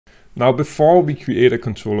Now, before we create a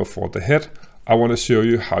controller for the head, I want to show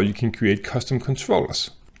you how you can create custom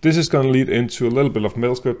controllers. This is going to lead into a little bit of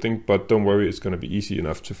metal scripting, but don't worry, it's going to be easy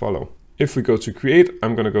enough to follow. If we go to create,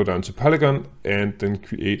 I'm going to go down to polygon and then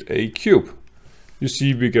create a cube. You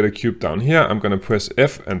see we get a cube down here. I'm going to press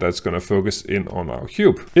F and that's going to focus in on our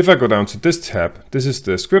cube. If I go down to this tab, this is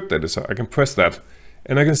the script editor. I can press that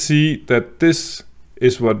and I can see that this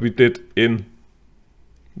is what we did in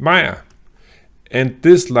Maya. And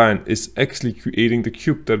this line is actually creating the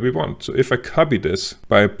cube that we want. So if I copy this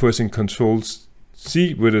by pressing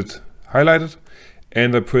Ctrl+C with it highlighted,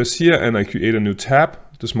 and I press here and I create a new tab,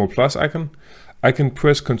 the small plus icon, I can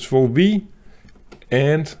press Ctrl+V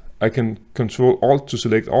and I can Ctrl+Alt to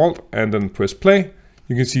select Alt and then press play.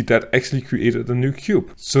 You can see that actually created a new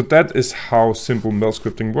cube. So that is how simple melt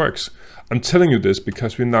scripting works. I'm telling you this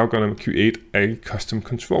because we're now going to create a custom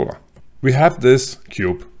controller. We have this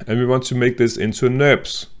cube and we want to make this into a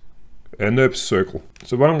nurb circle.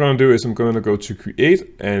 So what I'm going to do is I'm going to go to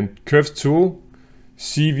create and curve tool,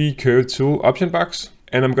 CV curve tool option box,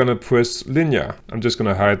 and I'm going to press linear. I'm just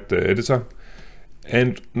going to hide the editor.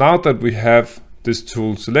 And now that we have this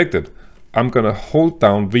tool selected, I'm going to hold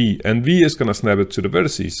down V and V is going to snap it to the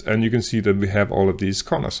vertices. And you can see that we have all of these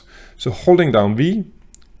corners. So holding down V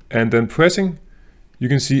and then pressing, you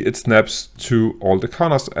can see it snaps to all the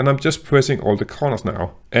corners and I'm just pressing all the corners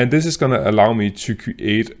now. And this is going to allow me to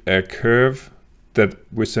create a curve that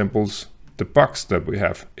resembles the box that we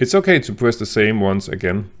have. It's okay to press the same ones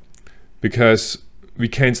again because we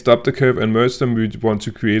can't stop the curve and merge them. We want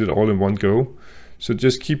to create it all in one go. So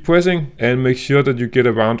just keep pressing and make sure that you get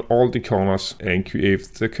around all the corners and create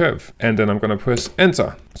the curve. And then I'm going to press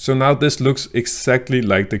enter. So now this looks exactly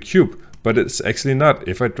like the cube, but it's actually not.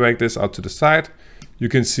 If I drag this out to the side, you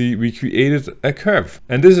can see we created a curve.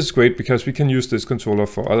 And this is great because we can use this controller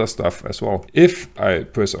for other stuff as well. If I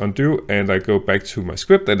press undo and I go back to my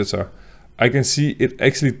script editor, I can see it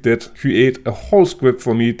actually did create a whole script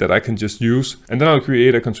for me that I can just use. And then I'll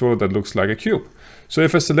create a controller that looks like a cube. So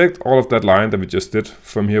if I select all of that line that we just did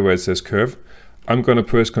from here where it says curve, I'm going to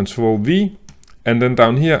press Ctrl+V. And then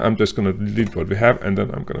down here, I'm just going to delete what we have. And then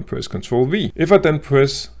I'm going to press Ctrl+V. If I then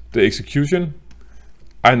press the execution,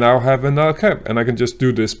 I now have another curve and I can just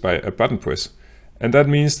do this by a button press. And that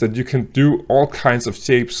means that you can do all kinds of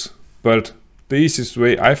shapes, but the easiest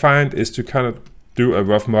way I find is to kind of do a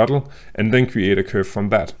rough model and then create a curve from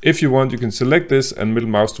that. If you want, you can select this and middle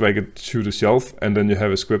mouse drag it to the shelf and then you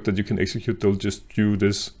have a script that you can execute that'll just do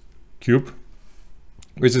this cube,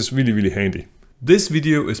 which is really, really handy. This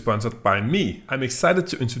video is sponsored by me. I'm excited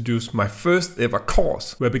to introduce my first ever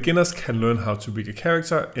course where beginners can learn how to rig a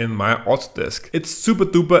character in Maya Autodesk. It's super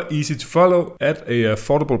duper easy to follow at an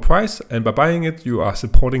affordable price, and by buying it you are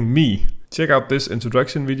supporting me. Check out this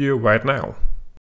introduction video right now.